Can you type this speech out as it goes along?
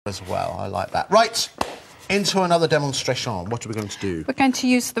as well. I like that. Right, into another demonstration. What are we going to do? We're going to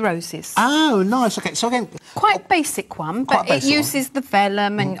use the roses. Oh, nice. OK, so again... Quite a basic one, but it uses the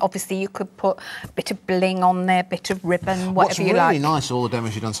vellum, and obviously you could put a bit of bling on there, a bit of ribbon, whatever you like. What's really nice, all the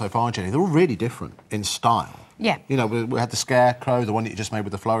demos you've done so far, Jenny, they're all really different in style. Yeah. You know, we had the scarecrow, the one that you just made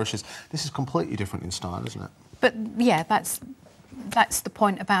with the flourishes. This is completely different in style, isn't it? But, yeah, that's the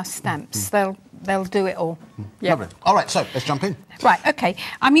point of our stamps. They'll do it all. Yeah. Lovely. All right, so let's jump in. Right, OK.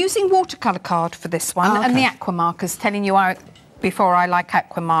 I'm using watercolour card for this one, and the aqua markers, telling you before I like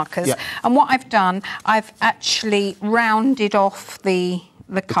aqua markers. Yeah. And what I've done, I've actually rounded off the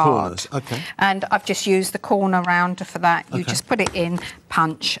card. OK. And I've just used the corner rounder for that. You just put it in,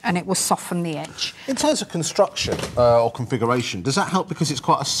 punch, and it will soften the edge. In terms of construction or configuration, does that help because it's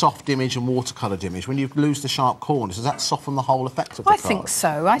quite a soft image and watercoloured image? When you lose the sharp corners, does that soften the whole effect of the card? I think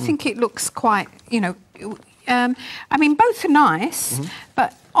so. I think it looks quite, you know... I mean, both are nice,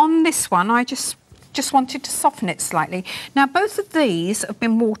 but on this one, I just wanted to soften it slightly. Now, both of these have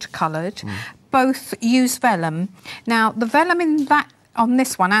been watercoloured. Both use vellum. Now, the vellum on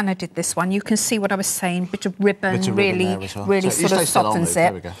this one, Anna did this one, you can see what I was saying, bit of ribbon, really sort of softens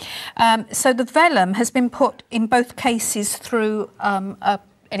it. So the vellum has been put in both cases through an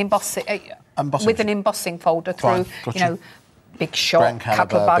embossing, with an embossing folder through, you know, Big Shot,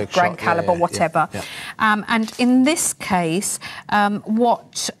 Grand Caliber, whatever. Yeah. And in this case,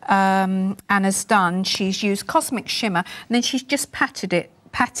 what Anna's done, she's used Cosmic Shimmer, and then she's just patted it.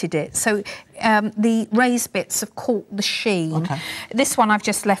 So the raised bits have caught the sheen. Okay. This one I've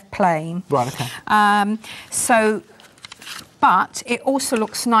just left plain. Right, OK. But it also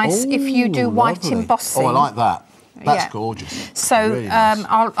looks nice if you do white embossing. Oh, I like that. That's gorgeous. So really nice.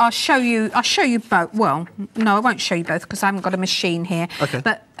 I'll show you both. Well, no, I won't show you both because I haven't got a machine here. Okay.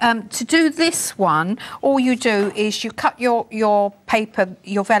 But to do this one, all you do is you cut your paper,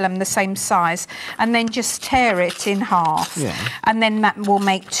 your vellum, the same size, and then just tear it in half. Yeah. And then that will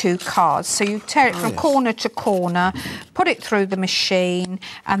make 2 cards. So you tear it from corner to corner, put it through the machine,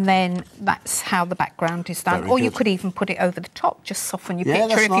 and then that's how the background is done. Or you could even put it over the top, just soften your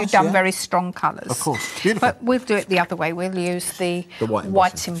picture if you've done very strong colours. Of course. Beautiful. But we'll do it the other way. We'll use the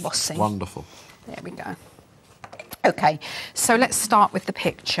white embossing. Wonderful. There we go. OK, so let's start with the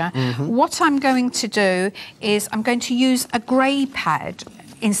picture. What I'm going to do is I'm going to use a grey pad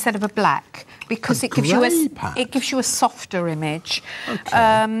instead of a black because it gives you a softer image.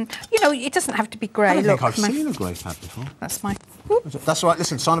 Okay. You know, it doesn't have to be grey. I don't think I've seen a grey pad before. That's my... That's all right.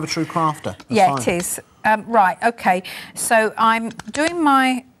 Listen, sign of a true crafter. It is. Right, OK. So I'm doing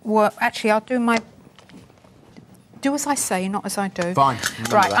my work... Actually, I'll do my... Do as I say, not as I do. Fine.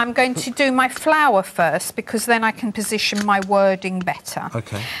 Right, I'm going to do my flower first because then I can position my wording better.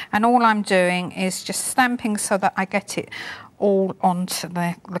 OK. And all I'm doing is just stamping so that I get it all onto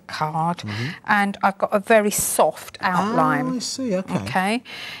the card. And I've got a very soft outline. Oh, I see, OK. OK.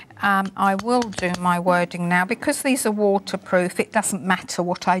 I will do my wording now. Because these are waterproof, it doesn't matter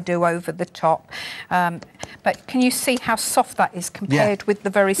what I do over the top. But can you see how soft that is compared with the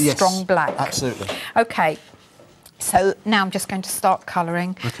very strong black? Absolutely. OK. So now I'm just going to start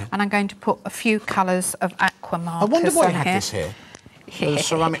colouring, and I'm going to put a few colours of aqua markers on here. I wonder why you had this here. The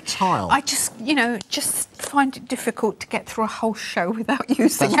ceramic tile. I just, you know, find it difficult to get through a whole show without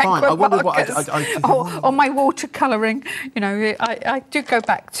using aqua markers. Or my watercolouring. You know, I do go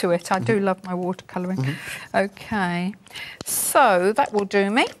back to it. I do love my watercolouring. OK. So that will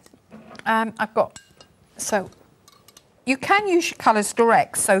do me. I've got... So... You can use your colours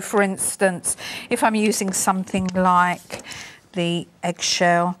direct. So, for instance, if I'm using something like the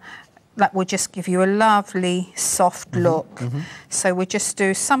eggshell, that will just give you a lovely soft look. So we'll just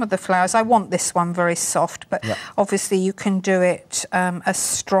do some of the flowers. I want this one very soft, but obviously you can do it as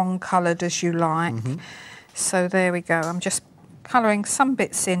strong coloured as you like. So there we go. I'm just colouring some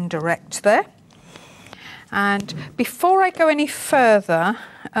bits in direct there. And before I go any further,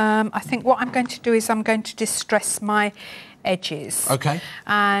 I think what I'm going to do is I'm going to distress my edges. OK.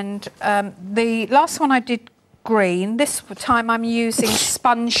 And the last one I did green. This time I'm using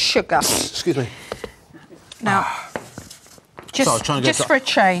sponge sugar. Excuse me. Now, just for a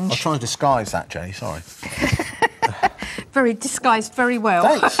change. I was trying to disguise that, Jenny, sorry. Very disguised very well.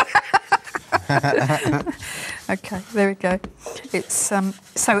 Thanks. OK, there we go. It's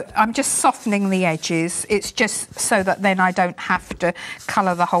so I'm just softening the edges. It's just so that then I don't have to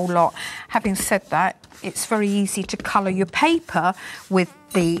colour the whole lot. Having said that, it's very easy to colour your paper with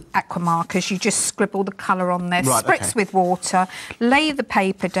the aqua markers. You just scribble the colour on there, spritz with water, lay the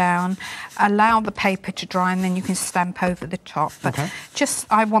paper down, allow the paper to dry, and then you can stamp over the top. But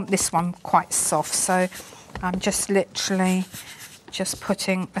I want this one quite soft, so I'm just literally just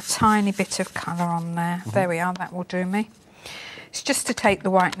putting a tiny bit of colour on there. There we are, that will do me. It's just to take the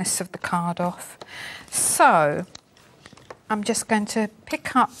whiteness of the card off. So, I'm just going to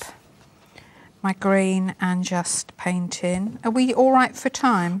pick up my green and just paint in. Are we all right for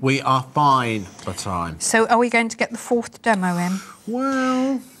time? We are fine for time. So, are we going to get the 4th demo in?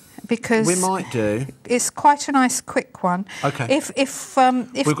 Well, because we might do. It's quite a nice quick one. Okay. We've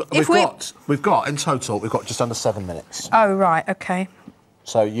got in total we've got just under 7 minutes. Oh right, okay.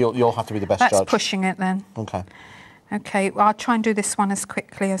 So you'll have to be the best judge. That's pushing it then. Okay. Okay, well, I'll try and do this one as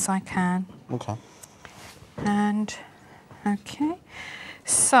quickly as I can. Okay. And okay,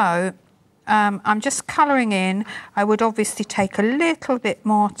 so I'm just colouring in. I would obviously take a little bit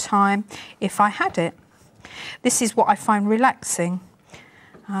more time if I had it. This is what I find relaxing.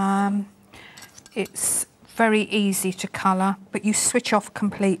 It's very easy to colour, but you switch off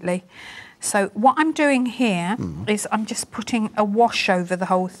completely. So what I'm doing here is I'm just putting a wash over the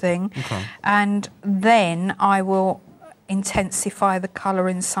whole thing, and then I will intensify the colour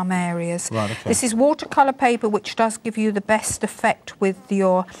in some areas. Right, okay. This is watercolour paper, which does give you the best effect with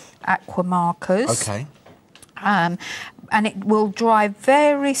your aqua markers. Okay. And it will dry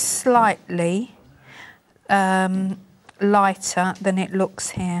very slightly lighter than it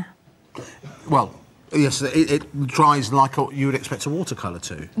looks here. Well, yes, it dries like you would expect a watercolour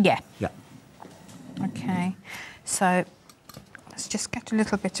to. Yeah. Yeah. Okay, so let's just get a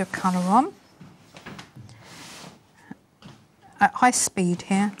little bit of colour on. At high speed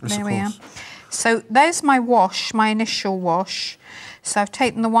here. Yes, there we are. So there's my wash, my initial wash. So I've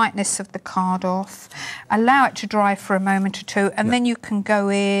taken the whiteness of the card off, allow it to dry for a moment or two, and then you can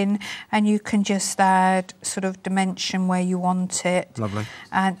go in and you can just add sort of dimension where you want it. Lovely.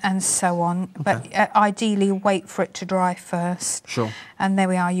 And so on. Okay. But ideally wait for it to dry first. Sure. And there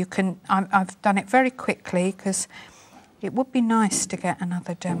we are. You can. I've done it very quickly because it would be nice to get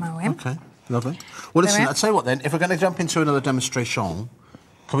another demo in. Okay, lovely. Well, listen, I'll tell you what then, if we're going to jump into another demonstration,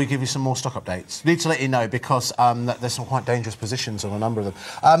 can we give you some more stock updates? Need to let you know because there's some quite dangerous positions on a number of them.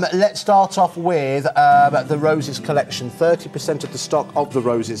 Let's start off with the Roses collection. 30% of the stock of the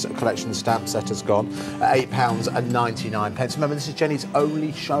Roses collection stamp set has gone at £8.99. Remember, this is Jenny's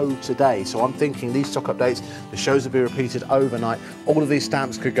only show today, so I'm thinking these stock updates, the shows will be repeated overnight. All of these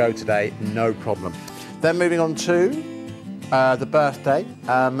stamps could go today, no problem. Then moving on to the birthday,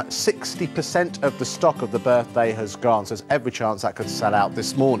 60% of the stock of the birthday has gone, so there's every chance that could sell out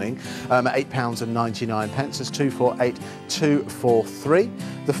this morning at £8.99. It's 248243.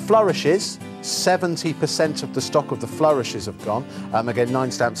 The flourishes, 70% of the stock of the flourishes have gone. Again, 9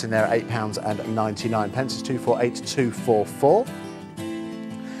 stamps in there at £8.99. It's 248244.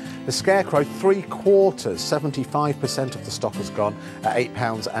 The Scarecrow, 3/4, 75% of the stock has gone at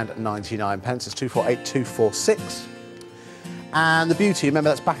 £8.99. It's 248246. And the Beauty, remember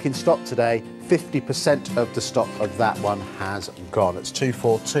that's back in stock today, 50% of the stock of that one has gone. It's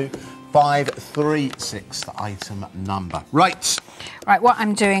 242536, the item number. Right. Right, what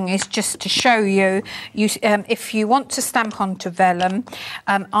I'm doing is just to show you, if you want to stamp onto vellum,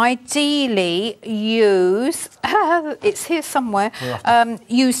 ideally use, it's here somewhere,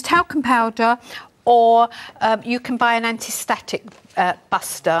 use talcum powder, or you can buy an anti-static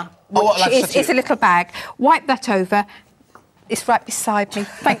buster, which is a little bag. Wipe that over. It's right beside me.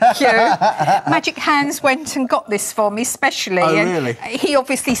 Thank you. Magic Hands went and got this for me specially. Oh, really? He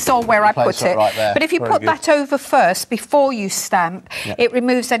obviously saw where I put it. Right there. But if you put that over first before you stamp, it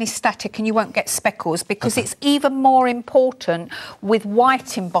removes any static and you won't get speckles, because it's even more important with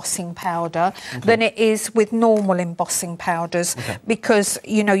white embossing powder than it is with normal embossing powders, because,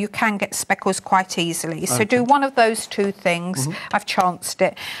 you know, you can get speckles quite easily. So do one of those two things. I've chanced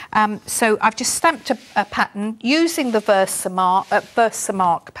it. So I've just stamped a pattern using the Versamark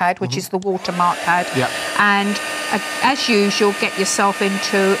pad, which is the watermark pad, and as usual get yourself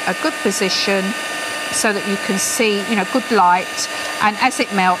into a good position so that you can see, you know, good light, and as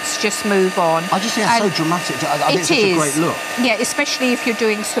it melts just move on. I just think it's so dramatic. I think it's such a great look. Yeah, especially if you're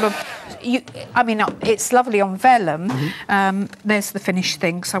doing sort of, I mean, it's lovely on vellum. There's the finished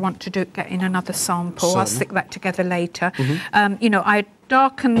thing, so I want to get in another sample. Certainly. I'll stick that together later. You know, I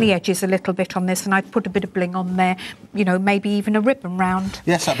darken the edges a little bit on this, and I'd put a bit of bling on there, you know, maybe even a ribbon round.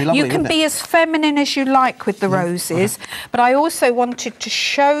 Yes, that'd be lovely. You can be as feminine as you like with the roses, but I also wanted to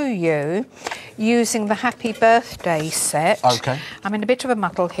show you using the Happy Birthday set. I'm in a bit of a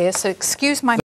muddle here, so excuse my